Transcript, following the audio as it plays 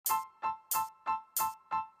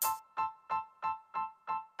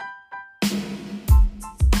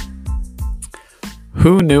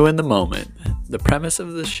Who knew in the moment? The premise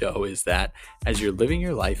of the show is that as you're living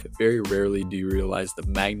your life, very rarely do you realize the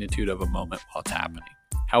magnitude of a moment while it's happening.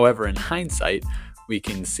 However, in hindsight, we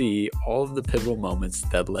can see all of the pivotal moments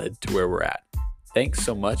that led to where we're at. Thanks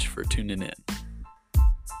so much for tuning in.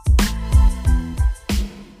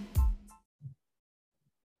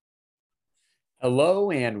 Hello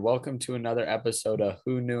and welcome to another episode of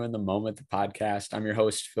Who Knew in the Moment, the podcast. I'm your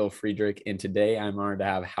host, Phil Friedrich, and today I'm honored to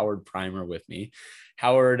have Howard Primer with me.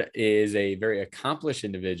 Howard is a very accomplished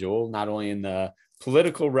individual, not only in the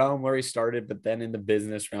political realm where he started, but then in the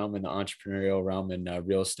business realm and the entrepreneurial realm and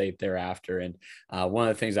real estate thereafter. And one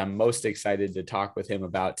of the things I'm most excited to talk with him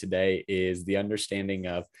about today is the understanding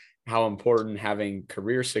of how important having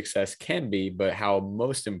career success can be, but how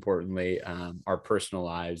most importantly, our personal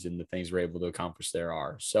lives and the things we're able to accomplish there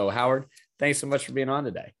are. So Howard, thanks so much for being on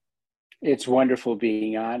today. It's wonderful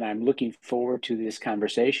being on. I'm looking forward to this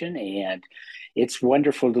conversation, and it's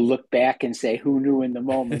wonderful to look back and say, who knew in the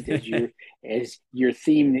moment, as your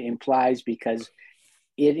theme implies, because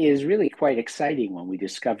it is really quite exciting when we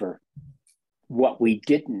discover what we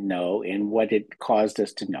didn't know and what it caused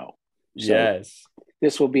us to know. So yes.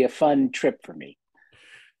 This will be a fun trip for me.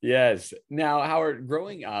 Yes. Now, Howard,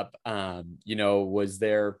 growing up, was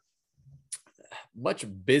there much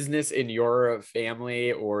business in your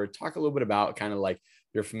family, or talk a little bit about kind of like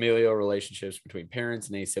your familial relationships between parents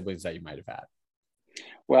and any siblings that you might have had?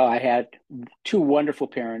 Well, I had two wonderful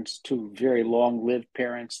parents, two very long-lived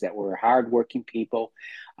parents that were hardworking people.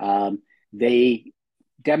 They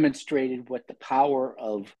demonstrated what the power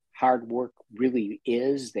of hard work really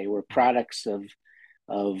is. They were products of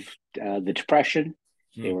the Depression.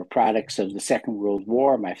 They were products of the Second World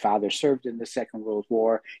War. My father served in the Second World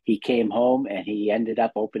War. He came home and he ended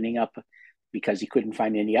up opening up, because he couldn't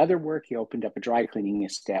find any other work, he opened up a dry cleaning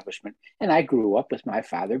establishment. And I grew up with my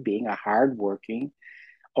father being a hardworking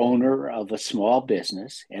owner of a small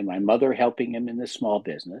business, and my mother helping him in the small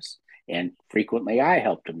business. And frequently I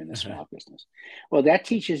helped him in the small business. Well, that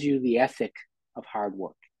teaches you the ethic of hard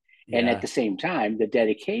work. Yeah. And at the same time, the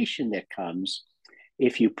dedication that comes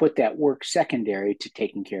if you put that work secondary to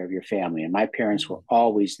taking care of your family. And my parents were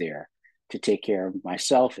always there to take care of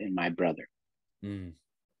myself and my brother.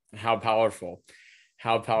 How powerful.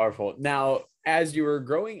 How powerful. Now, as you were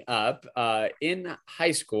growing up in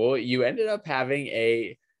high school, you ended up having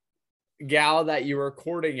a gal that you were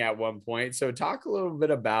courting at one point. So talk a little bit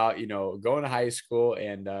about, going to high school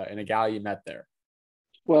and a gal you met there.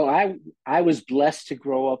 Well, I was blessed to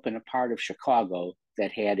grow up in a part of Chicago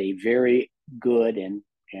that had a very good and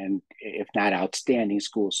if not outstanding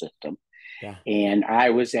school system. Yeah. And I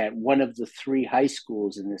was at one of the three high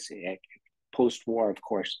schools in this post-war, of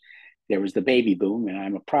course. There was the baby boom, and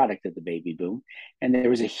I'm a product of the baby boom. And there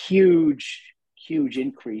was a huge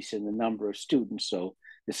increase in the number of students. So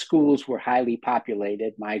the schools were highly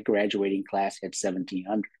populated. My graduating class had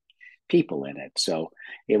 1,700 people in it. So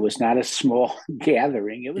it was not a small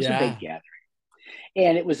gathering. It was a big gathering.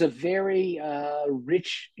 And it was a very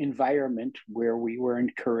rich environment where we were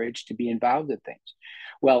encouraged to be involved in things.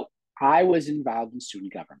 Well, I was involved in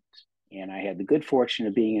student government, and I had the good fortune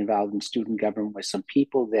of being involved in student government with some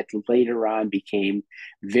people that later on became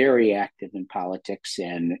very active in politics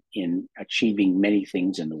and in achieving many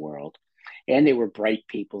things in the world. And they were bright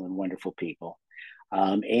people and wonderful people.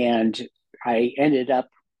 And I ended up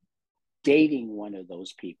dating one of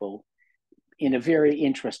those people in a very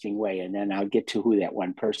interesting way. And then I'll get to who that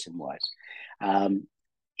one person was. In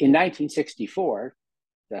 1964,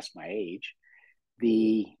 that's my age,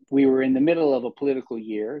 we were in the middle of a political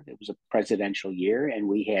year. It was a presidential year, and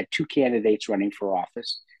we had two candidates running for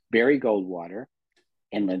office, Barry Goldwater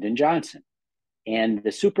and Lyndon Johnson. And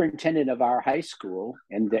the superintendent of our high school,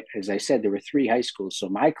 and as I said, there were three high schools, so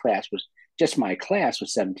my class was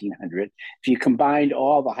 1,700. If you combined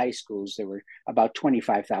all the high schools, there were about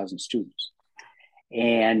 25,000 students.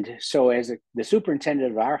 And so the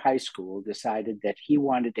superintendent of our high school decided that he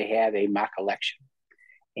wanted to have a mock election.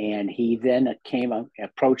 And he then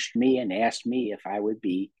approached me and asked me if I would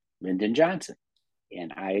be Lyndon Johnson.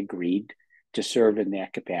 And I agreed to serve in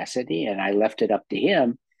that capacity. And I left it up to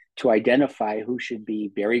him to identify who should be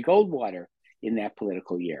Barry Goldwater in that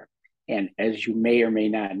political year. And as you may or may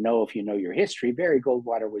not know, if you know your history, Barry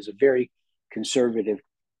Goldwater was a very conservative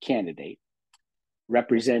candidate.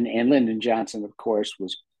 And Lyndon Johnson, of course,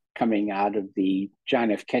 was coming out of the John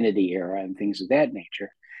F. Kennedy era and things of that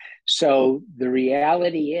nature. So the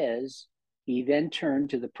reality is, he then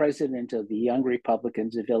turned to the president of the Young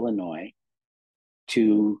Republicans of Illinois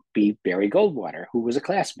to be Barry Goldwater, who was a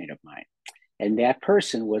classmate of mine. And that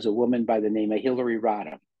person was a woman by the name of Hillary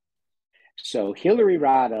Rodham. So Hillary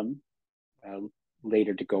Rodham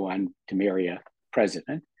later to go on to marry a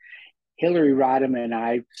president. Hillary Rodham and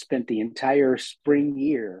I spent the entire spring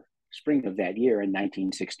of that year in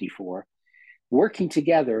 1964 working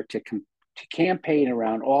together to campaign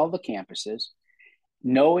around all the campuses,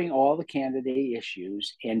 knowing all the candidate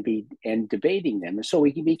issues and debating them. And so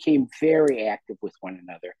we became very active with one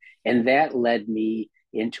another. And that led me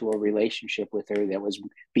into a relationship with her that was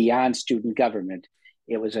beyond student government.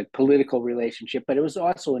 It was a political relationship, but it was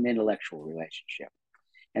also an intellectual relationship.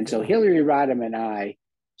 And so Hillary Rodham and I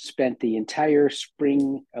spent the entire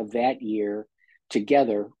spring of that year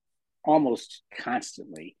together almost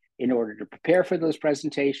constantly in order to prepare for those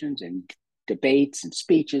presentations and debates and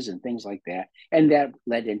speeches and things like that. And that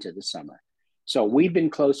led into the summer. So we've been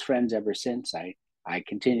close friends ever since. I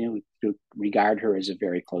continue to regard her as a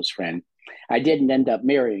very close friend. I didn't end up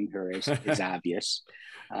marrying her, as is obvious.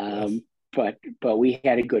 Yes. But we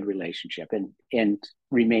had a good relationship and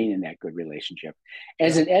remain in that good relationship.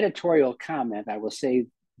 As an editorial comment, I will say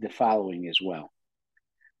the following as well.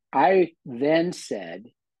 I then said,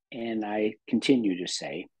 and I continue to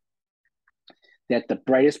say, that the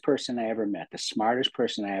brightest person I ever met, the smartest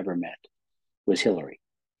person I ever met was Hillary.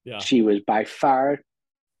 Yeah. She was by far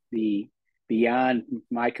beyond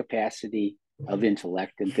my capacity of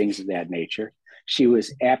intellect and things of that nature. She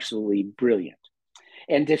was absolutely brilliant.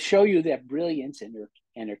 And to show you that brilliance and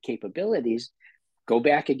her capabilities, go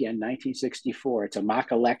back again, 1964. It's a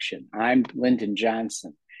mock election. I'm Lyndon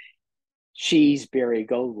Johnson. She's Barry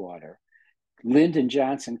Goldwater. Lyndon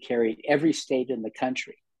Johnson carried every state in the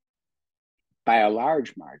country by a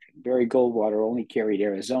large margin. Barry Goldwater only carried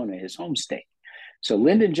Arizona, his home state. So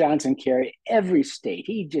Lyndon Johnson carried every state.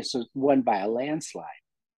 He just won by a landslide.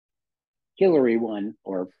 Hillary won,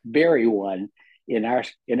 or Barry won, in our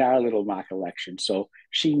little mock election. So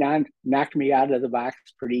she knocked me out of the box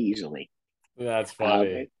pretty easily. That's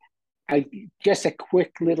funny. Just a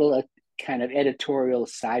quick little kind of editorial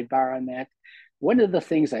sidebar on that. One of the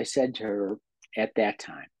things I said to her at that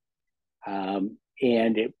time,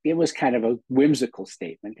 and it was kind of a whimsical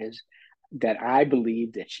statement, is that I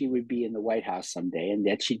believed that she would be in the White House someday and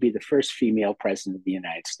that she'd be the first female president of the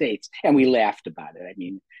United States. And we laughed about it. I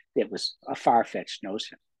mean, it was a far-fetched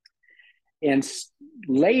notion. And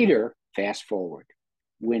later, fast forward,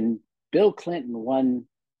 when Bill Clinton won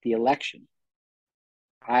the election,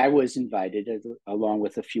 I was invited, along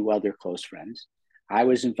with a few other close friends, I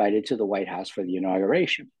was invited to the White House for the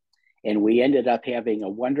inauguration. And we ended up having a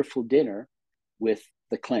wonderful dinner with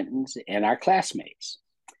the Clintons and our classmates.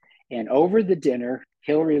 And over the dinner,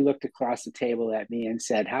 Hillary looked across the table at me and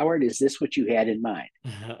said, "Howard, is this what you had in mind?"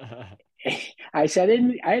 I said,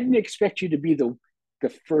 I didn't expect you to be the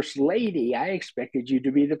first lady. I expected you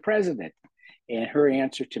to be the president. And her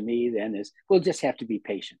answer to me then is, "We'll just have to be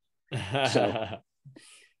patient." So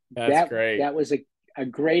that's great. That was a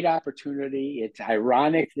great opportunity. It's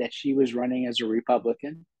ironic that she was running as a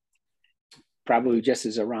Republican. Probably just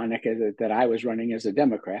as ironic as that I was running as a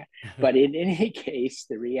Democrat. But in any case,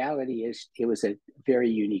 the reality is it was a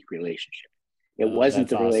very unique relationship. It wasn't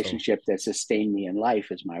the relationship that sustained me in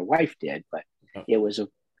life as my wife did, but it was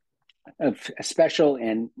a special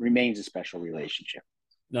and remains a special relationship.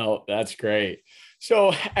 No, that's great.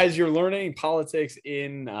 So as you're learning politics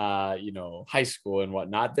in, high school and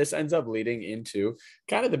whatnot, this ends up leading into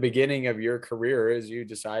kind of the beginning of your career as you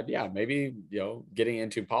decide, maybe, getting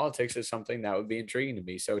into politics is something that would be intriguing to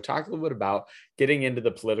me. So talk a little bit about getting into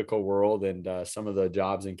the political world and some of the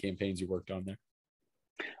jobs and campaigns you worked on there.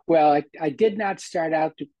 Well, I did not start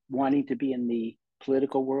out wanting to be in the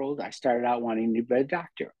political world. I started out wanting to be a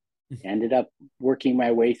doctor. Ended up working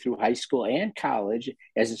my way through high school and college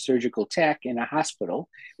as a surgical tech in a hospital,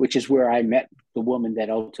 which is where I met the woman that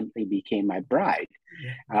ultimately became my bride.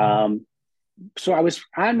 So I was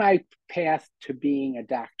on my path to being a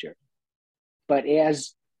doctor. But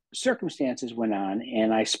as circumstances went on,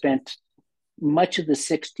 and I spent much of the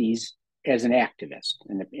 60s as an activist,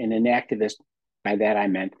 and an activist, by that I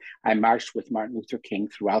meant I marched with Martin Luther King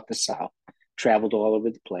throughout the South, traveled all over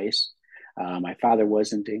the place. My father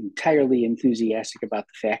wasn't entirely enthusiastic about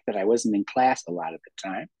the fact that I wasn't in class a lot of the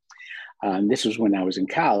time. This was when I was in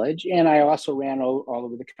college. And I also ran all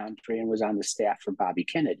over the country and was on the staff for Bobby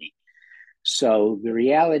Kennedy. So the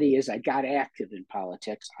reality is I got active in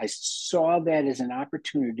politics. I saw that as an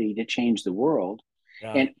opportunity to change the world.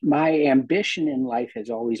 Yeah. And my ambition in life has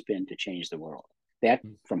always been to change the world. That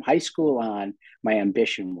from high school on, my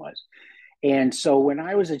ambition was. And so when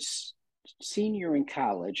I was a senior in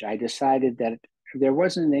college, I decided that there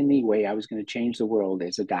wasn't any way I was going to change the world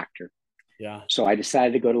as a doctor. Yeah. So I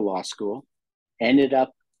decided to go to law school, ended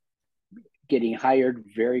up getting hired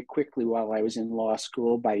very quickly while I was in law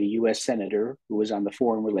school by a U.S. Senator who was on the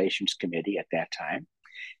Foreign Relations Committee at that time.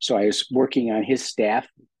 So I was working on his staff.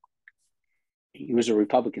 He was a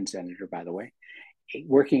Republican senator, by the way,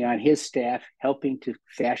 working on his staff, helping to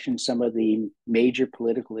fashion some of the major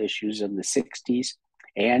political issues of the 60s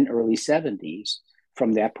and early 70s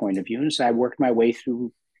from that point of view. And so I worked my way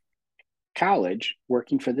through college,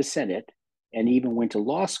 working for the Senate, and even went to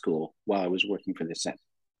law school while I was working for the Senate.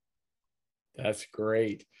 That's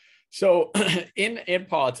great. So in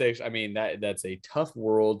politics, I mean, that's a tough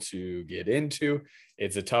world to get into.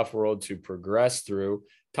 It's a tough world to progress through.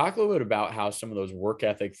 Talk a little bit about how some of those work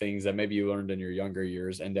ethic things that maybe you learned in your younger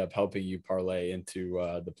years end up helping you parlay into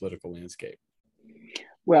the political landscape.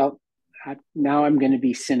 Well, now I'm going to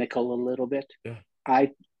be cynical a little bit. Yeah.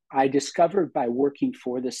 I discovered by working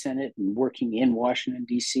for the Senate and working in Washington,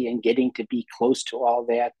 D.C. and getting to be close to all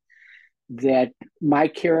that, that my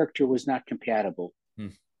character was not compatible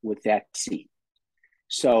with that seat.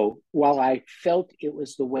 So while I felt it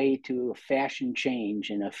was the way to fashion change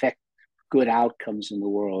and affect good outcomes in the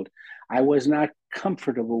world, I was not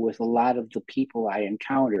comfortable with a lot of the people I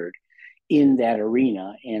encountered in that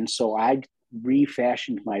arena. And so I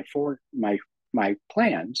refashioned my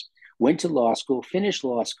plans, went to law school, finished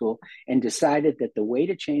law school, and decided that the way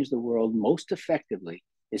to change the world most effectively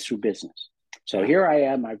is through business. So here I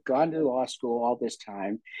am, I've gone to law school all this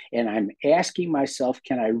time, and I'm asking myself,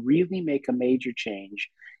 can I really make a major change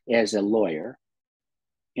as a lawyer?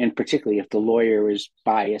 And particularly if the lawyer is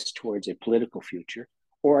biased towards a political future,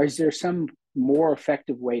 or is there some more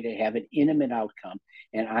effective way to have an intimate outcome?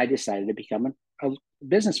 And I decided to become a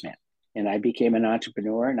businessman. And I became an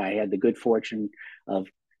entrepreneur, and I had the good fortune of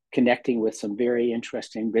connecting with some very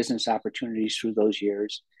interesting business opportunities through those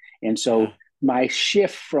years. And so my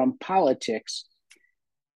shift from politics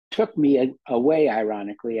took me away,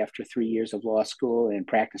 ironically, after 3 years of law school and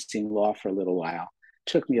practicing law for a little while,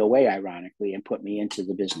 took me away, ironically, and put me into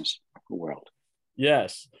the business world.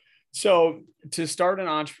 Yes. So to start an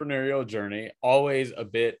entrepreneurial journey, always a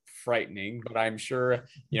bit frightening, but I'm sure,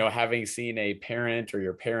 having seen a parent or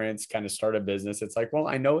your parents kind of start a business, it's like, well,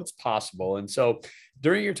 I know it's possible. And so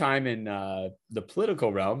during your time in the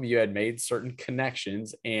political realm, you had made certain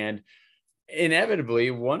connections, and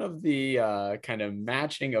inevitably one of the kind of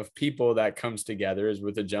matching of people that comes together is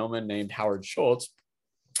with a gentleman named Howard Schultz.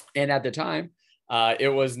 And at the time,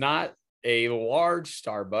 it was not a large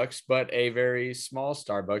Starbucks, but a very small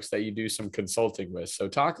Starbucks that you do some consulting with. So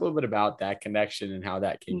talk a little bit about that connection and how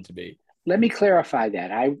that came to be. Let me clarify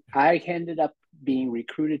that. I ended up being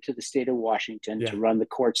recruited to the state of Washington to run the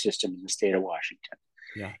court system in the state of Washington.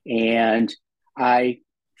 Yeah. And I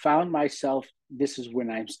found myself, this is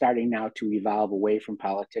when I'm starting now to evolve away from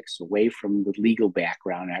politics, away from the legal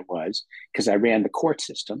background I was, because I ran the court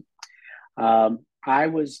system. I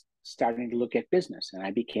was starting to look at business, and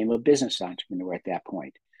I became a business entrepreneur at that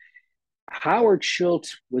point. Howard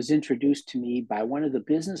Schultz was introduced to me by one of the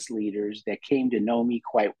business leaders that came to know me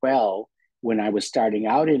quite well when I was starting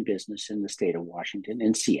out in business in the state of Washington,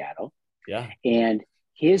 in Seattle. Yeah. And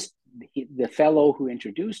the fellow who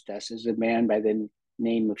introduced us is a man by the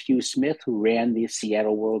name of Hugh Smith, who ran the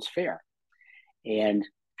Seattle World's Fair. And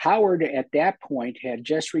Howard at that point had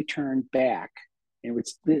just returned back.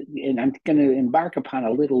 And I'm going to embark upon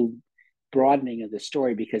a little broadening of the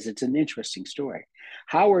story because it's an interesting story.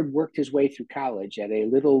 Howard worked his way through college at a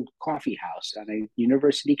little coffee house on a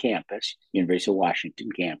university campus, University of Washington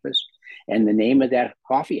campus, and the name of that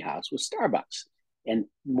coffee house was Starbucks. And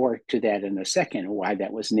more to that in a second, why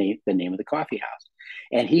that was the name of the coffee house.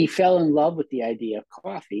 And he fell in love with the idea of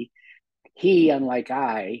coffee. He, unlike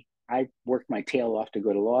I worked my tail off to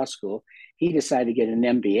go to law school. He decided to get an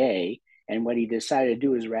MBA. And what he decided to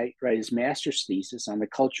do is write his master's thesis on the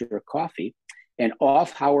culture of coffee. And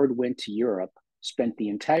off Howard went to Europe, spent the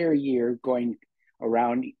entire year going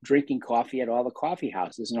around drinking coffee at all the coffee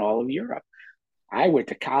houses in all of Europe. I went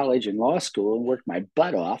to college and law school and worked my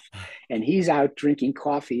butt off, and he's out drinking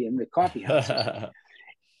coffee in the coffee houses.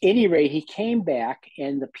 Any rate, he came back,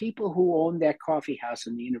 and the people who owned that coffee house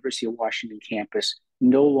in the University of Washington campus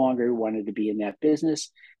no longer wanted to be in that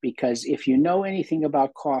business, because if you know anything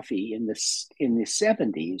about coffee in the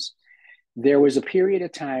 70s, there was a period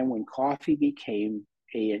of time when coffee became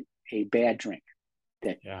a bad drink,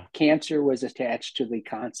 that cancer was attached to the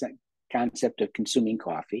concept of consuming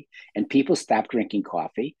coffee, and people stopped drinking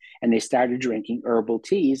coffee and they started drinking herbal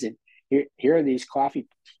teas. And here are these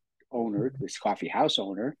this coffee house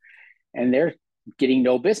owner, and they're getting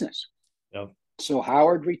no business. Yep. So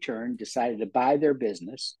Howard returned, decided to buy their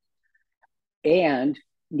business, and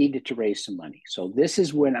needed to raise some money. So this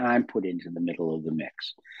is when I'm put into the middle of the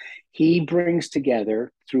mix. He brings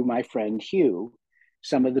together, through my friend Hugh,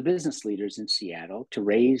 some of the business leaders in Seattle to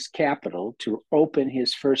raise capital to open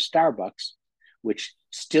his first Starbucks, which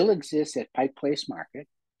still exists at Pike Place Market.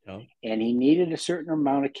 Oh. And he needed a certain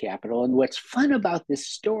amount of capital. And what's fun about this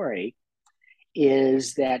story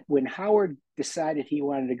is that when Howard decided he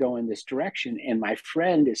wanted to go in this direction, and my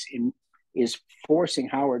friend is forcing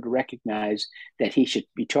Howard to recognize that he should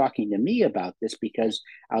be talking to me about this, because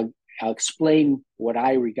I'll explain what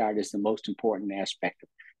I regard as the most important aspect of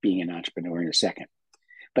being an entrepreneur in a second.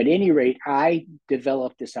 But at any rate, I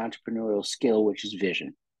developed this entrepreneurial skill, which is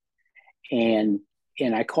vision. And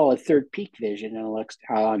I call it third peak vision, and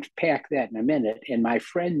I'll unpack that in a minute. And my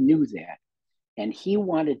friend knew that. And he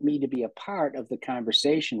wanted me to be a part of the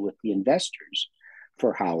conversation with the investors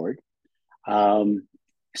for Howard,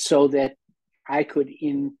 so that I could,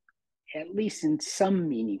 at least in some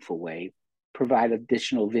meaningful way, provide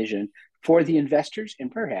additional vision for the investors and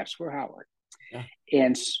perhaps for Howard. Yeah.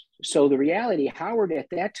 And so the reality, Howard at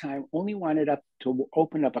that time only wanted to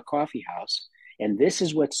open up a coffee house. And this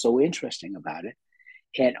is what's so interesting about it.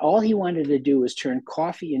 And all he wanted to do was turn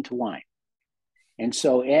coffee into wine. And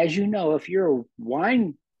so, as you know, if you're a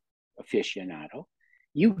wine aficionado,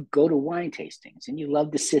 you go to wine tastings and you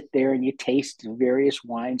love to sit there and you taste various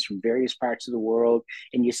wines from various parts of the world,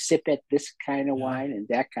 and you sip at this kind of wine and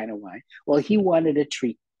that kind of wine. Well, he wanted to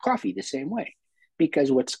treat coffee the same way,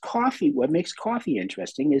 because what makes coffee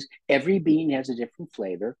interesting is every bean has a different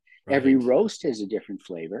flavor. Right. Every roast has a different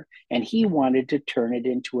flavor. And he wanted to turn it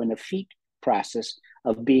into an effete process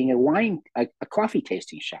of being a coffee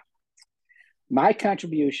tasting shop. My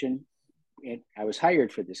contribution, and I was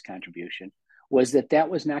hired for this contribution, was that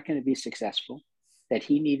was not going to be successful, that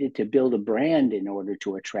he needed to build a brand in order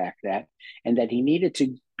to attract that, and that he needed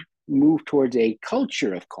to move towards a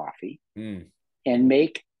culture of coffee and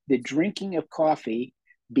make the drinking of coffee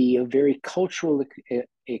be a very cultural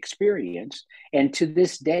experience. And to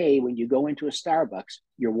this day, when you go into a Starbucks,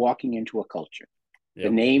 you're walking into a culture. Yep.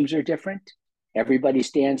 The names are different. Everybody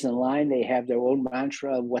stands in line. They have their own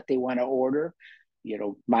mantra of what they want to order. You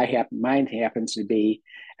know, mine happens to be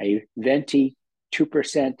a venti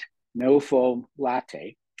 2% no foam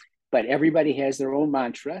latte, but everybody has their own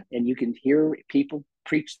mantra, and you can hear people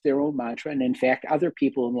preach their own mantra. And in fact, other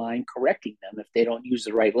people in line correcting them if they don't use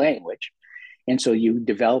the right language. And so you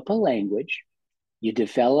develop a language, you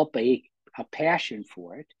develop a passion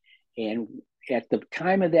for it. And at the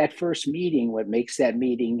time of that first meeting, what makes that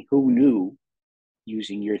meeting who knew,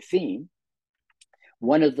 using your theme,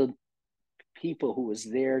 one of the people who was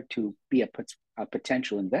there to be a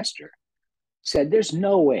potential investor said, there's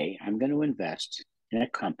no way I'm going to invest in a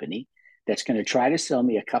company that's going to try to sell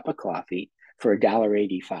me a cup of coffee for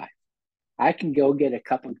 $1.85. I can go get a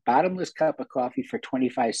bottomless cup of coffee for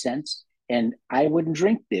 25 cents, and I wouldn't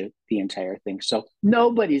drink the entire thing. So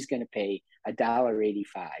nobody's going to pay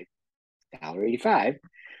 $1.85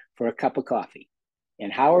 for a cup of coffee.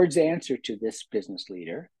 And Howard's answer to this business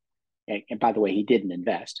leader, and by the way, he didn't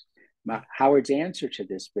invest. Howard's answer to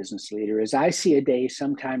this business leader is, I see a day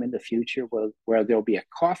sometime in the future where there'll be a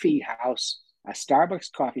coffee house, a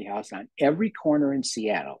Starbucks coffee house on every corner in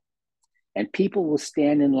Seattle, and people will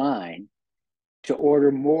stand in line to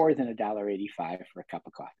order more than $1.85 for a cup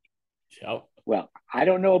of coffee. Yep. Well, I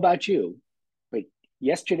don't know about you, but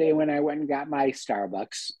yesterday when I went and got my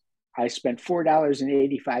Starbucks, I spent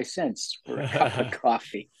 $4.85 for a cup of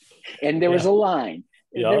coffee. And there was a line.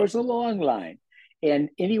 There was a long line. And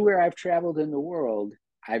anywhere I've traveled in the world,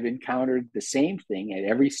 I've encountered the same thing at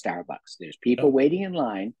every Starbucks. There's people waiting in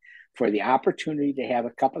line for the opportunity to have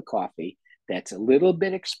a cup of coffee that's a little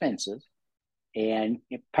bit expensive and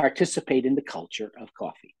participate in the culture of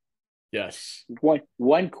coffee. Yes.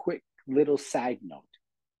 One quick little side note.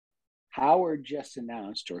 Howard just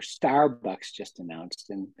announced, or Starbucks just announced,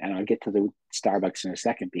 and I'll get to the Starbucks in a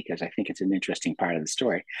second because I think it's an interesting part of the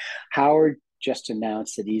story. Howard just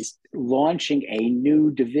announced that he's launching a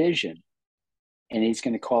new division, and he's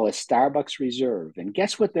going to call it Starbucks Reserve. And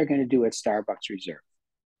guess what they're going to do at Starbucks Reserve?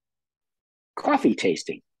 Coffee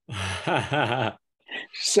tasting.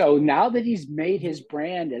 So now that he's made his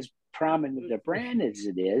brand as prominent a brand as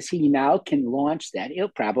it is, he now can launch that.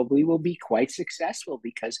 It probably will be quite successful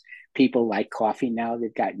because people like coffee now.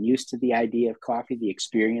 They've gotten used to the idea of coffee, the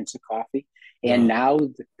experience of coffee. And now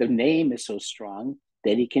the name is so strong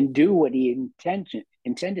that he can do what he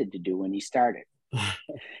intended to do when he started.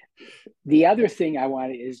 The other thing I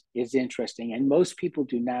want is interesting, and most people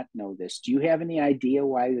do not know this. Do you have any idea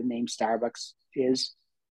why the name Starbucks is?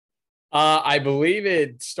 I believe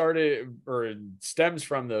it started or it stems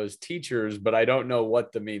from those teachers, but I don't know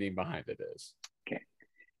what the meaning behind it is. Okay.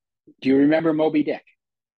 Do you remember Moby Dick?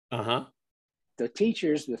 Uh-huh. The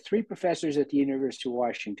teachers, the three professors at the University of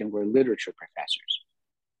Washington, were literature professors.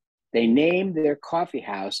 They named their coffee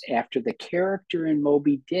house after the character in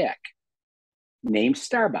Moby Dick named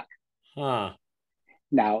Starbuck. Huh.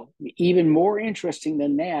 Now, even more interesting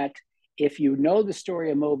than that, if you know the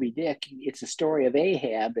story of Moby Dick, it's a story of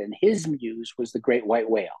Ahab, and his muse was the great white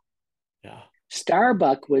whale. Yeah.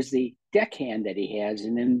 Starbuck was the deckhand that he has,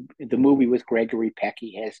 and in the movie with Gregory Peck,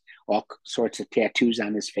 he has all sorts of tattoos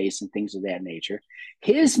on his face and things of that nature.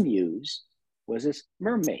 His muse was this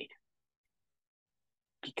mermaid,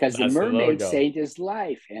 because the That's the mermaid logo. saved his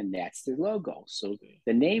life, and that's the logo. So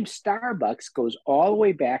the name Starbucks goes all the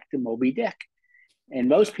way back to Moby Dick, and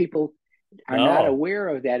most people are not No. aware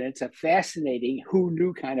of that. It's a fascinating who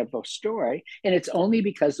knew kind of a story, and it's only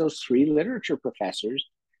because those three literature professors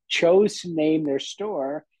chose to name their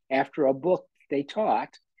store after a book they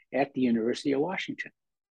taught at the University of Washington.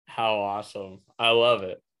 How awesome. I love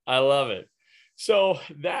it. I love it. So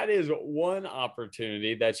that is one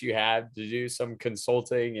opportunity that you had to do some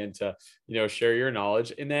consulting and to, share your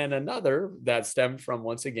knowledge. And then another that stemmed from,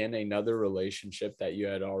 once again, another relationship that you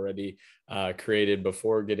had already created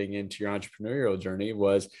before getting into your entrepreneurial journey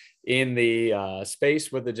was in the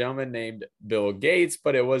space with a gentleman named Bill Gates,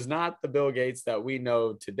 but it was not the Bill Gates that we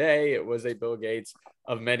know today. It was a Bill Gates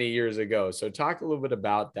of many years ago. So talk a little bit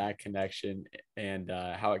about that connection and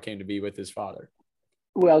how it came to be with his father.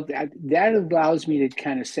 Well, that allows me to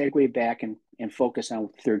kind of segue back and focus on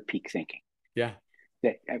third peak thinking. Yeah.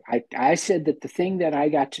 That I said that the thing that I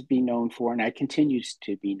got to be known for, and I continue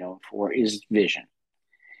to be known for, is vision.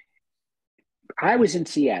 I was in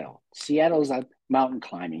Seattle. Seattle's a mountain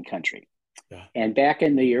climbing country. Yeah. And back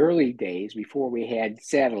in the early days, before we had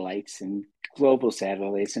satellites and global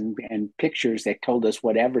satellites and pictures that told us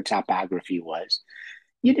whatever topography was,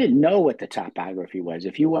 you didn't know what the topography was.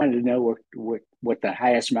 If you wanted to know what the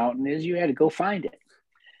highest mountain is, you had to go find it.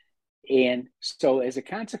 And so as a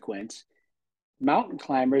consequence, mountain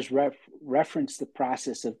climbers reference the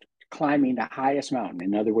process of climbing the highest mountain.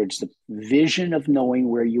 In other words, the vision of knowing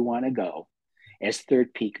where you want to go as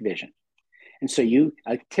third peak vision. And so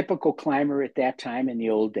a typical climber at that time in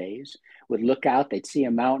the old days would look out, they'd see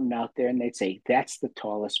a mountain out there and they'd say, that's the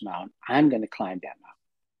tallest mountain. I'm going to climb that mountain.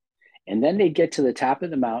 And then they'd get to the top of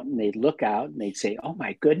the mountain, they'd look out and they'd say, oh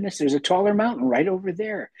my goodness, there's a taller mountain right over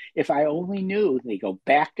there. If I only knew. They go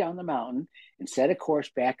back down the mountain and set a course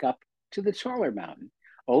back up to the taller mountain,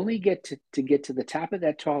 only get to get to the top of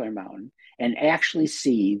that taller mountain and actually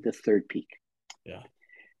see the third peak. Yeah.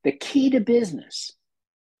 The key to business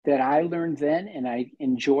that I learned then and I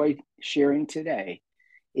enjoy sharing today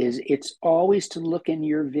is it's always to look in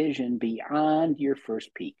your vision beyond your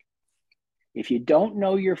first peak. If you don't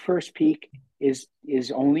know your first peak is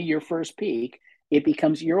only your first peak, it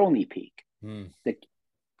becomes your only peak. The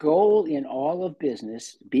goal in all of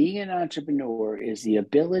business, being an entrepreneur, is the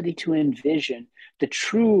ability to envision the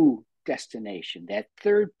true destination, that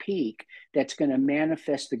third peak that's going to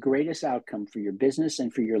manifest the greatest outcome for your business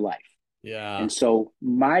and for your life. Yeah. And so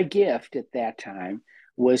my gift at that time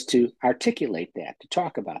was to articulate that, to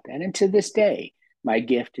talk about that. And to this day, my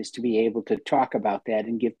gift is to be able to talk about that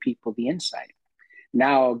and give people the insight.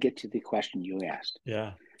 Now I'll get to the question you asked.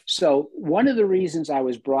 Yeah. So one of the reasons I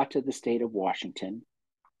was brought to the state of Washington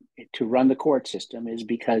to run the court system is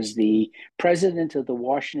because the president of the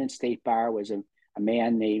Washington State Bar was a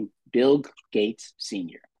man named Bill Gates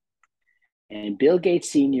Sr. And Bill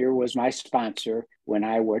Gates Sr. was my sponsor when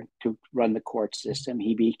I went to run the court system.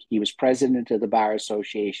 He was president of the Bar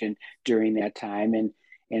Association during that time.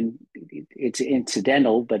 And it's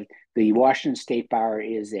incidental, but the Washington State Bar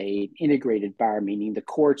is an integrated bar, meaning the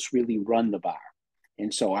courts really run the bar.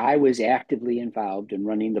 And so I was actively involved in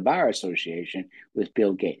running the Bar Association with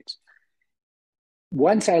Bill Gates.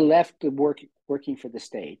 Once I left working for the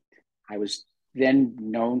state, I was then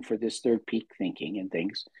known for this third peak thinking and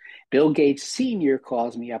things. Bill Gates Sr.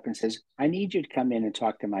 calls me up and says, I need you to come in and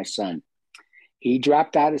talk to my son. He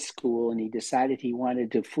dropped out of school and he decided he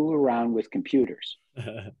wanted to fool around with computers.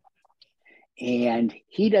 And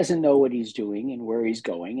he doesn't know what he's doing and where he's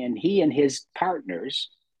going. And he and his partners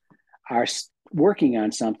are working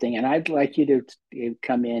on something. And I'd like you to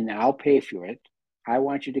come in. I'll pay for it. I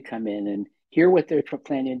want you to come in and hear what they're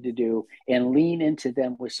planning to do and lean into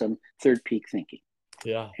them with some third peak thinking.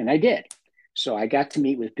 Yeah. And I did. So I got to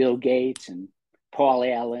meet with Bill Gates and Paul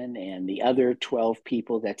Allen and the other 12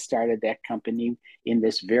 people that started that company in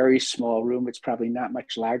this very small room. It's probably not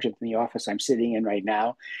much larger than the office I'm sitting in right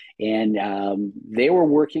now. And they were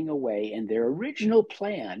working away, and their original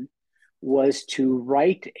plan was to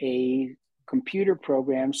write a computer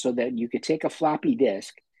program so that you could take a floppy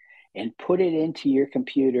disk and put it into your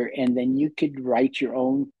computer, and then you could write your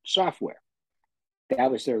own software.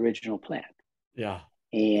 That was their original plan. Yeah.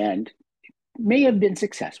 And may have been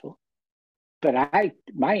successful. But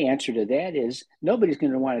my answer to that is nobody's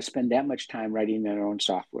going to want to spend that much time writing their own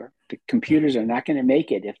software. The computers are not going to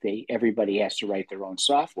make it if everybody has to write their own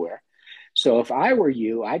software. So if I were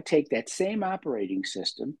you, I'd take that same operating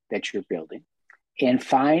system that you're building and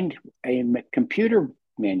find a computer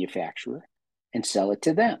manufacturer and sell it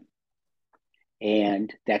to them.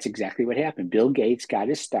 And that's exactly what happened. Bill Gates got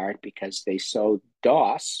his start because they sold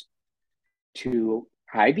DOS to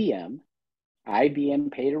IBM.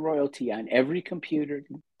 IBM paid a royalty on every computer,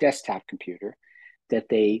 desktop computer, that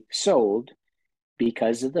they sold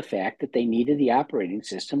because of the fact that they needed the operating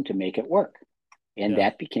system to make it work. And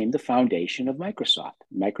that became the foundation of Microsoft.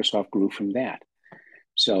 Microsoft grew from that.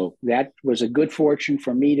 So that was a good fortune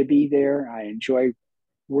for me to be there. I enjoy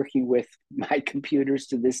working with my computers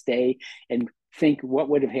to this day and think what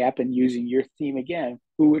would have happened using your theme again.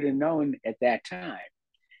 Who would have known at that time?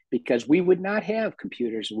 Because we would not have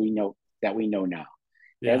computers we know now,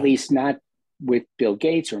 at least not with Bill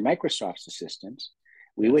Gates or Microsoft's assistance.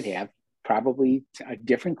 We would have probably a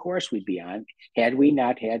different course we'd be on had we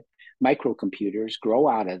not had microcomputers grow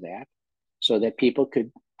out of that so that people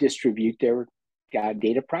could distribute their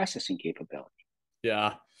data processing capability.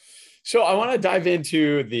 Yeah. So I want to dive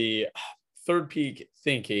into the third peak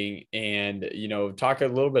thinking and, talk a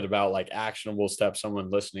little bit about like actionable steps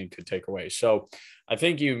someone listening could take away. So I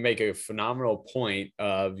think you make a phenomenal point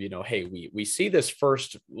of, hey, we see this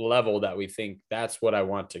first level that we think that's what I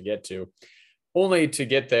want to get to, only to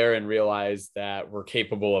get there and realize that we're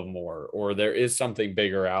capable of more, or there is something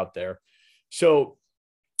bigger out there. So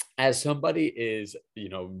as somebody is,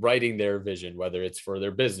 writing their vision, whether it's for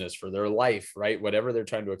their business, for their life, right, whatever they're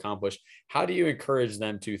trying to accomplish, how do you encourage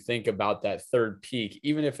them to think about that third peak,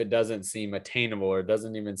 even if it doesn't seem attainable or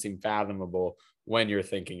doesn't even seem fathomable when you're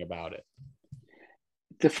thinking about it?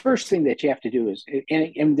 The first thing that you have to do is,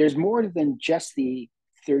 and there's more than just the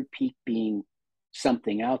third peak being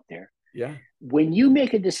something out there. Yeah. When you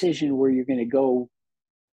make a decision where you're going to go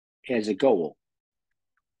as a goal,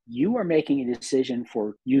 you are making a decision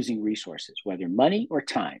for using resources, whether money or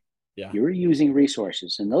time. Yeah. You're using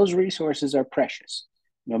resources, and those resources are precious.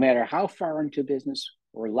 No matter how far into business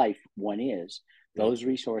or life one is, those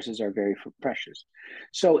resources are very precious.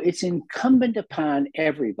 So it's incumbent upon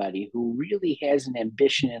everybody who really has an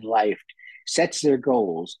ambition in life, sets their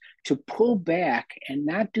goals, to pull back and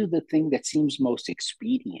not do the thing that seems most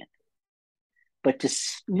expedient, but to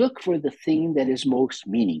look for the thing that is most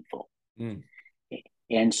meaningful.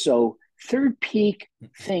 And so third peak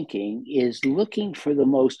thinking is looking for the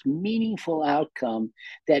most meaningful outcome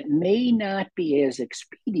that may not be as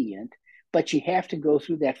expedient, but you have to go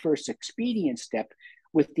through that first expedient step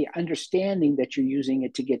with the understanding that you're using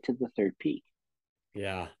it to get to the third peak.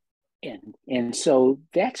 Yeah. And so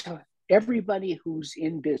that's how everybody who's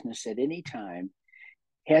in business at any time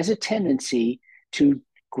has a tendency to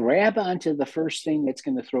grab onto the first thing that's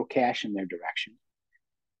going to throw cash in their direction,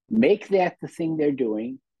 make that the thing they're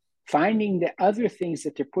doing, finding the other things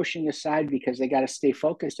that they're pushing aside because they got to stay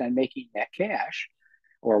focused on making that cash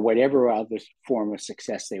or whatever other form of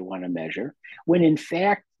success they want to measure, when in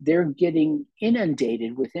fact they're getting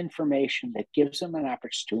inundated with information that gives them an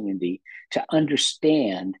opportunity to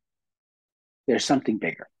understand there's something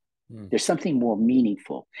bigger. There's something more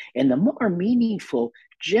meaningful. And the more meaningful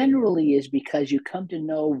generally is because you come to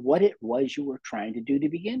know what it was you were trying to do to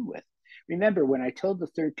begin with. Remember, when I told the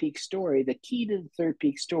third peak story, the key to the third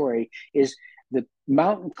peak story is the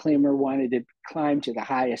mountain climber wanted to climb to the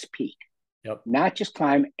highest peak. Not just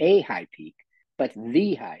climb a high peak, but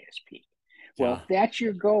the highest peak. Well, if that's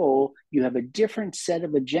your goal, you have a different set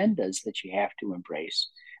of agendas that you have to embrace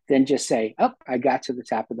than just say, oh, I got to the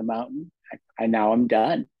top of the mountain. Now I'm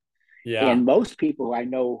done. And most people I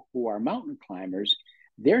know who are mountain climbers,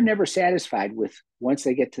 they're never satisfied with once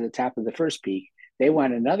they get to the top of the first peak. They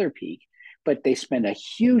want another peak, but they spend a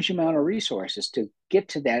huge amount of resources to get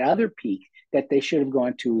to that other peak that they should have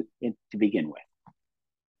gone to begin with.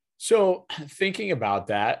 So thinking about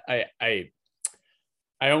that, I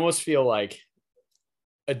almost feel like,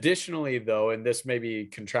 additionally though, and this maybe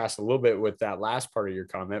contrasts a little bit with that last part of your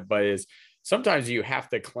comment, but is sometimes you have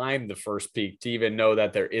to climb the first peak to even know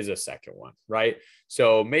that there is a second one, right?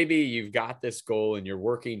 So maybe you've got this goal and you're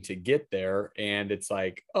working to get there, and it's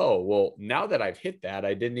like, oh, well, now that I've hit that,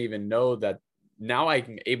 I didn't even know that. Now I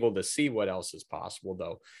can able to see what else is possible,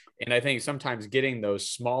 though. And I think sometimes getting those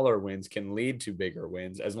smaller wins can lead to bigger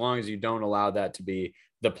wins, as long as you don't allow that to be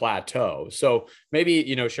the plateau. So maybe,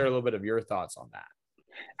 share a little bit of your thoughts on that.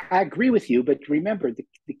 I agree with you, but remember,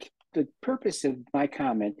 the purpose of my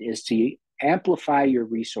comment is to amplify your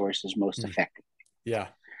resources most effectively. Yeah.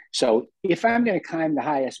 So if I'm going to climb the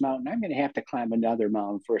highest mountain, I'm going to have to climb another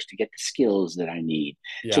mountain first to get the skills that I need,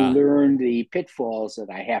 to learn the pitfalls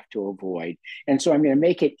that I have to avoid. And so I'm going to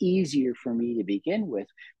make it easier for me to begin with.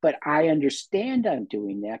 But I understand I'm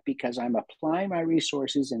doing that because I'm applying my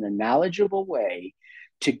resources in a knowledgeable way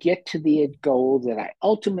to get to the goal that I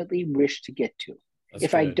ultimately wish to get to.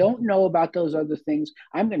 If I don't know about those other things,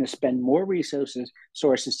 I'm going to spend more resources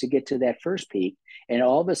to get to that first peak, and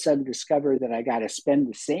all of a sudden discover that I got to spend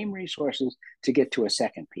the same resources to get to a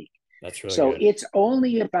second peak. That's really so good. It's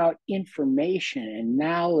only about information and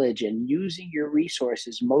knowledge and using your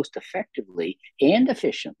resources most effectively and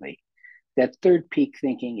efficiently. That third peak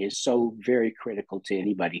thinking is so very critical to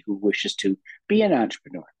anybody who wishes to be an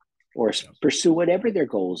entrepreneur or pursue whatever their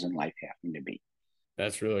goals in life happen to be.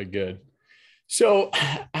 That's really good. So,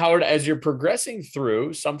 Howard, as you're progressing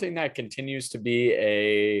through, something that continues to be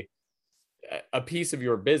a piece of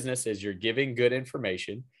your business is you're giving good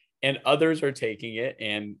information, and others are taking it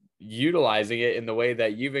and utilizing it in the way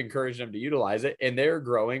that you've encouraged them to utilize it, and they're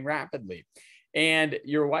growing rapidly. And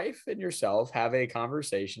your wife and yourself have a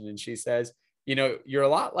conversation, and she says, you're a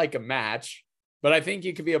lot like a match, but I think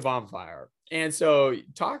you could be a bonfire. And so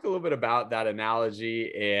talk a little bit about that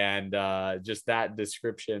analogy and just that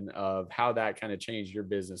description of how that kind of changed your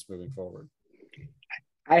business moving forward.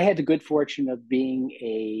 I had the good fortune of being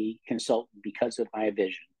a consultant because of my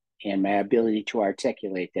vision and my ability to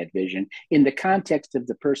articulate that vision in the context of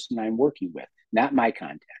the person I'm working with, not my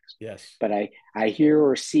context. Yes. But I hear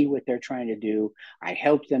or see what they're trying to do. I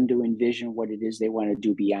help them to envision what it is they want to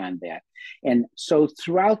do beyond that. And so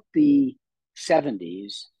throughout the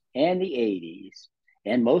 70s and the 80s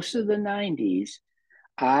and most of the 90s,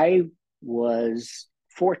 I was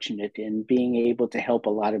fortunate in being able to help a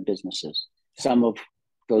lot of businesses, some of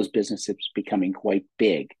those businesses becoming quite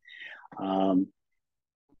big.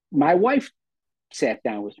 My wife sat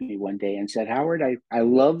down with me one day and said, Howard, I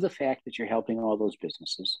love the fact that you're helping all those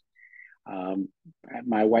businesses.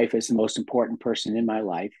 My wife is the most important person in my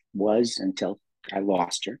life, was until I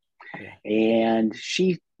lost her. Yeah. And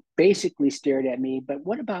she basically stared at me, but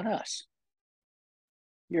what about us?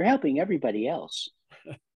 You're helping everybody else.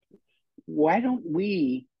 Why don't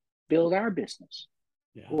we build our business?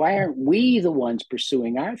 Yeah. Why aren't we the ones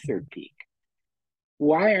pursuing our third peak?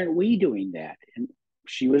 Why aren't we doing that? And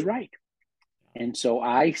she was right. And so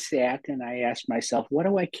I sat and I asked myself, what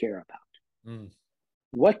do I care about?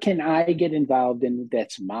 What can I get involved in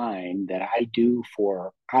that's mine, that I do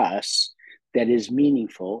for us, that is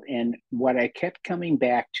meaningful? And what I kept coming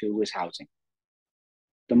back to was housing.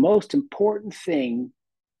 The most important thing,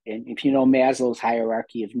 and if you know Maslow's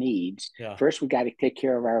hierarchy of needs, first we got to take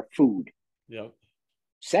care of our food. Yep.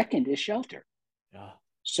 Second is shelter. Yeah.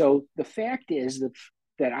 So the fact is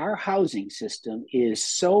that our housing system is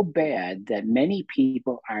so bad that many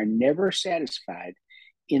people are never satisfied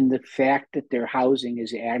in the fact that their housing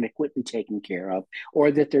is adequately taken care of,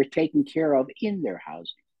 or that they're taken care of in their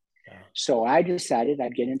housing. Yeah. So I decided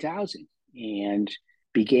I'd get into housing and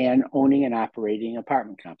began owning and operating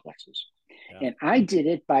apartment complexes. Yeah. And I did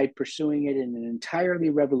it by pursuing it in an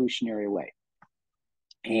entirely revolutionary way.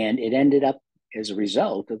 And it ended up, as a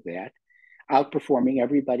result of that, outperforming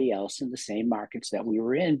everybody else in the same markets that we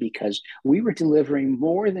were in, because we were delivering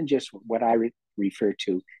more than just what I refer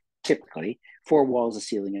to typically, 4 walls, a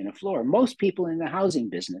ceiling, and a floor. Most people in the housing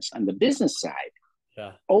business, on the business side,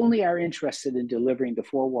 only are interested in delivering the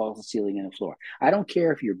 4 walls, a ceiling, and a floor. I don't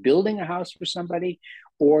care if you're building a house for somebody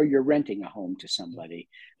or you're renting a home to somebody.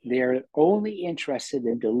 They're only interested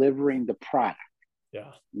in delivering the product,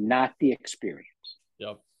 not the experience.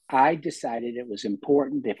 Yep. I decided it was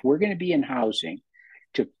important, if we're going to be in housing,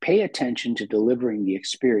 to pay attention to delivering the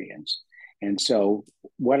experience. And so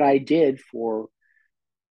what I did for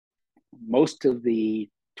most of the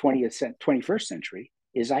 21st century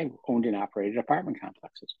is I owned and operated apartment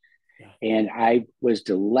complexes. Yeah. And I was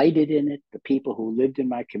delighted in it. The people who lived in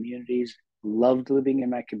my communities loved living in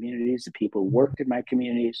my communities. The people who worked in my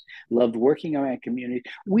communities loved working in my communities.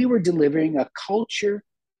 We were delivering a culture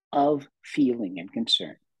of feeling and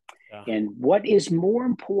concern. Yeah. And what is more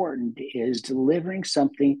important is delivering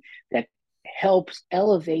something that helps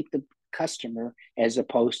elevate customer as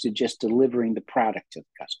opposed to just delivering the product to the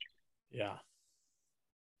customer. Yeah.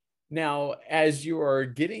 Now, as you are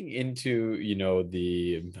getting into,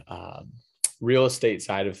 the real estate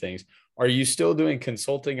side of things, are you still doing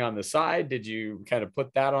consulting on the side? Did you kind of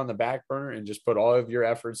put that on the back burner and just put all of your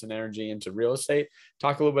efforts and energy into real estate?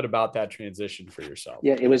 Talk a little bit about that transition for yourself.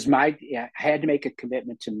 Yeah, I had to make a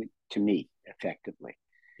commitment to me effectively.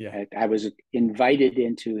 Yeah. I was invited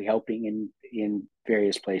into helping in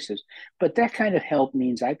various places, but that kind of help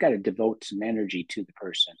means I've got to devote some energy to the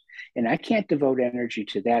person. And I can't devote energy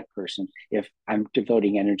to that person if I'm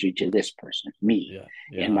devoting energy to this person, me,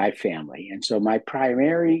 and my family. And so my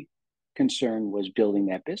primary concern was building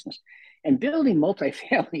that business. And building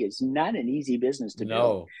multifamily is not an easy business to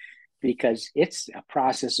build, because it's a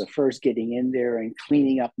process of first getting in there and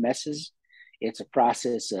cleaning up messes. It's a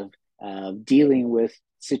process of dealing with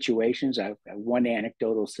situations. One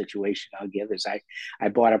anecdotal situation I'll give is I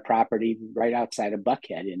bought a property right outside of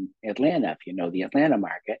Buckhead in Atlanta, if you know the Atlanta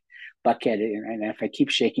market. Buckhead, and if I keep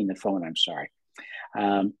shaking the phone, I'm sorry.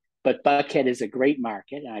 But Buckhead is a great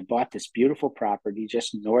market, and I bought this beautiful property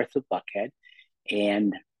just north of Buckhead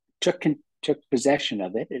and took possession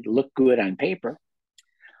of it. It looked good on paper,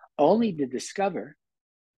 only to discover,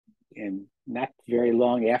 and not very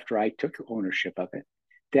long after I took ownership of it,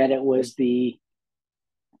 that it was the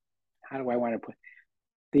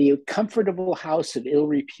comfortable house of ill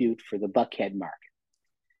repute for the Buckhead market.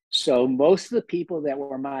 So most of the people that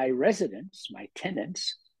were my residents, my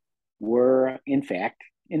tenants, were in fact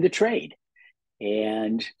in the trade.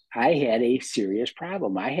 And I had a serious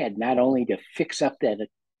problem. I had not only to fix up that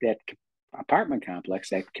apartment complex,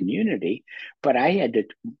 that community, but I had to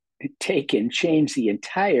take and change the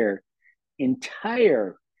entire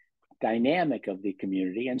dynamic of the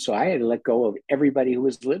community. And so I had to let go of everybody who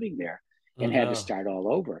was living there and had to start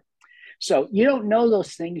all over. So you don't know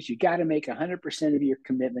those things. You got to make 100% of your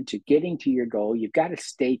commitment to getting to your goal. You've got to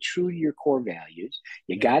stay true to your core values.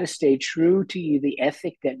 You got to stay true to the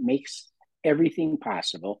ethic that makes everything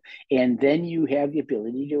possible. And then you have the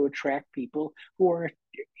ability to attract people who are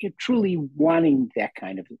truly wanting that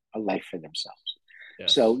kind of a life for themselves.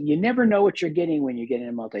 Yes. So you never know what you're getting when you get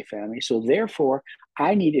into multifamily. So therefore,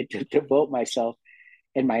 I needed to devote myself,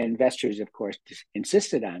 and my investors, of course,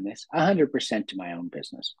 insisted on this, 100% to my own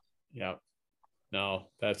business. Yeah. No,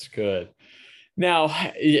 that's good. Now,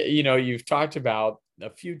 you've talked about a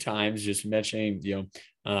few times just mentioning,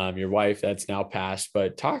 your wife that's now passed,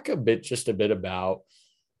 but talk a bit about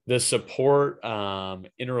the support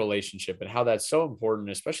in a relationship and how that's so important,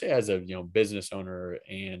 especially as a, business owner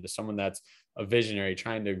and someone that's a visionary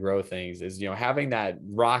trying to grow things, is, having that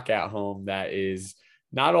rock at home that is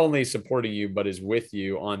not only supporting you, but is with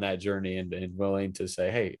you on that journey and willing to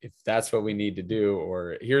say, hey, if that's what we need to do,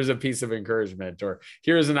 or here's a piece of encouragement, or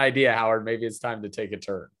here's an idea, Howard, maybe it's time to take a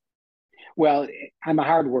turn. Well, I'm a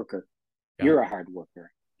hard worker. Yeah. You're a hard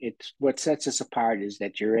worker. It's what sets us apart is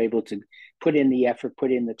that you're able to put in the effort,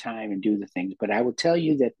 put in the time, and do the things. But I will tell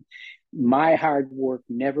you that my hard work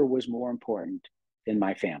never was more important than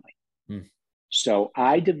my family. So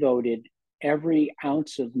I devoted every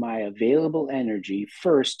ounce of my available energy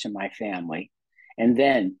first to my family and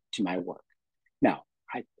then to my work. Now,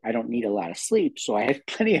 I don't need a lot of sleep, so I have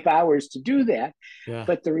plenty of hours to do that. Yeah.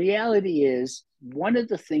 But the reality is, one of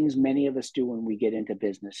the things many of us do when we get into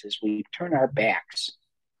business is we turn our backs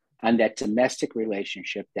on that domestic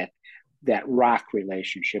relationship, that rock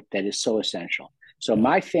relationship that is so essential. So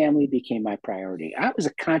my family became my priority. It was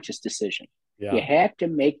a conscious decision. Yeah. You had to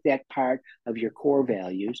make that part of your core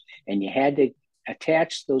values, and you had to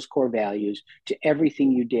attach those core values to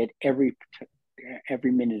everything you did every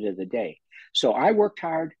minute of the day. So I worked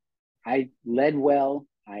hard. I led well.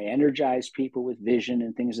 I energized people with vision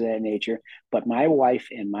and things of that nature. But my wife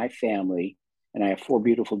and my family, and I have 4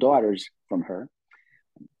 beautiful daughters from her,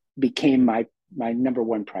 became my number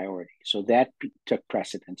one priority. So that took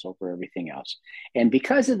precedence over everything else. And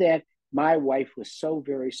because of that, my wife was so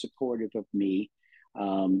very supportive of me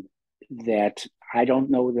that I don't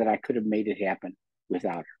know that I could have made it happen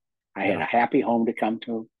without her. I had a happy home to come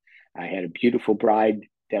to. I had a beautiful bride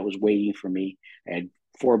that was waiting for me. I had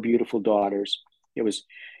 4 beautiful daughters.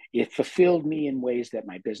 It fulfilled me in ways that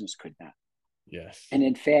my business could not. Yes. And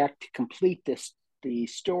in fact, to complete the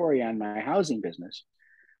story on my housing business,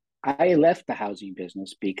 I left the housing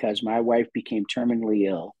business because my wife became terminally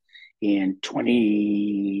ill in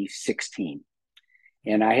 2016.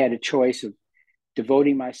 And I had a choice of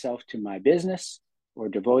devoting myself to my business or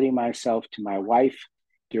devoting myself to my wife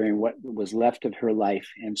during what was left of her life.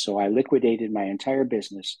 And so I liquidated my entire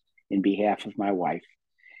business in behalf of my wife.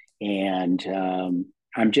 And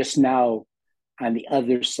I'm just now on the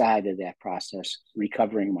other side of that process,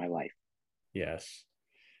 recovering my life. Yes.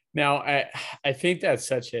 Now, I think that's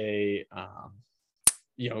such a,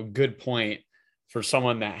 good point for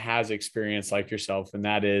someone that has experience like yourself. And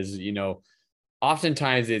that is,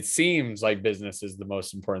 oftentimes it seems like business is the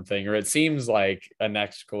most important thing, or it seems like a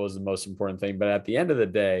next goal is the most important thing. But at the end of the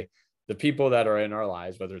day, the people that are in our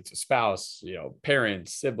lives, whether it's a spouse,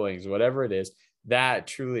 parents, siblings, whatever it is, that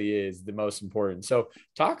truly is the most important. So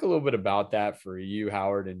talk a little bit about that for you,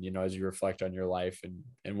 Howard, and, as you reflect on your life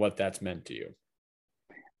and what that's meant to you.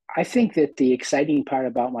 I think that the exciting part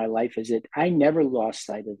about my life is that I never lost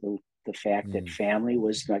sight of the fact that family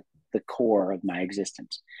was like the core of my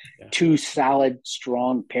existence. Yeah. Two solid,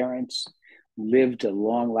 strong parents, lived a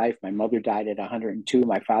long life. My mother died at 102.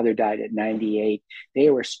 My father died at 98. They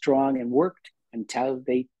were strong and worked until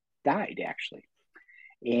they died, actually.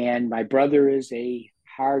 And my brother is a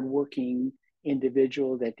hardworking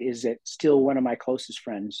individual that is still one of my closest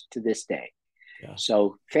friends to this day. Yeah.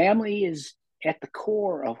 So family is at the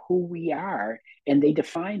core of who we are, and they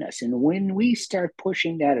define us. And when we start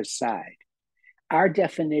pushing that aside, our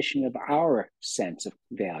definition of our sense of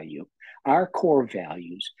value, our core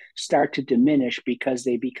values start to diminish because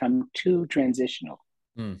they become too transitional.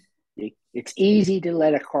 It's easy to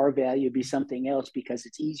let a core value be something else because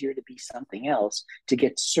it's easier to be something else to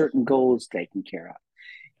get certain goals taken care of.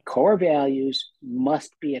 Core values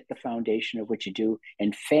must be at the foundation of what you do,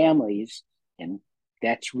 and families, and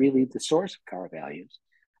that's really the source of core values,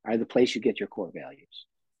 are the place you get your core values.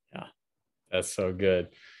 Yeah, that's so good.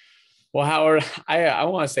 Well, Howard, I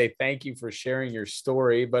want to say thank you for sharing your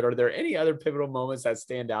story, but are there any other pivotal moments that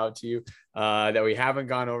stand out to you that we haven't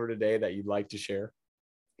gone over today that you'd like to share?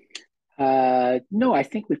 No, I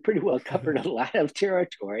think we've pretty well covered a lot of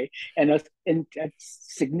territory and a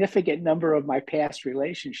significant number of my past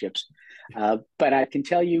relationships. But I can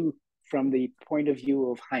tell you from the point of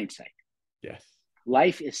view of hindsight, yes,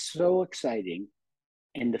 life is so exciting,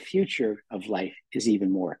 and the future of life is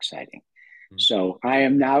even more exciting. Mm-hmm. So I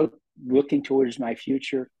am now looking towards my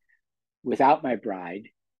future without my bride,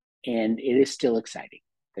 and it is still exciting.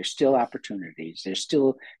 There's still opportunities. There's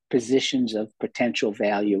still positions of potential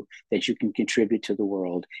value that you can contribute to the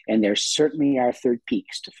world. And there certainly are third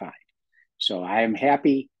peaks to find. So I am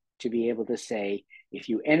happy to be able to say, if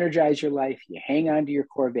you energize your life, you hang on to your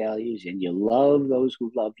core values, and you love those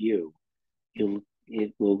who love you,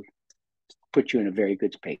 it will put you in a very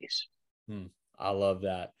good space. I love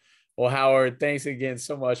that. Well, Howard, thanks again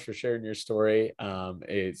so much for sharing your story.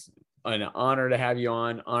 It's an honor to have you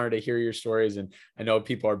on, honor to hear your stories. And I know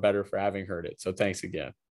people are better for having heard it. So thanks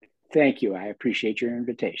again. Thank you. I appreciate your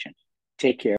invitation. Take care.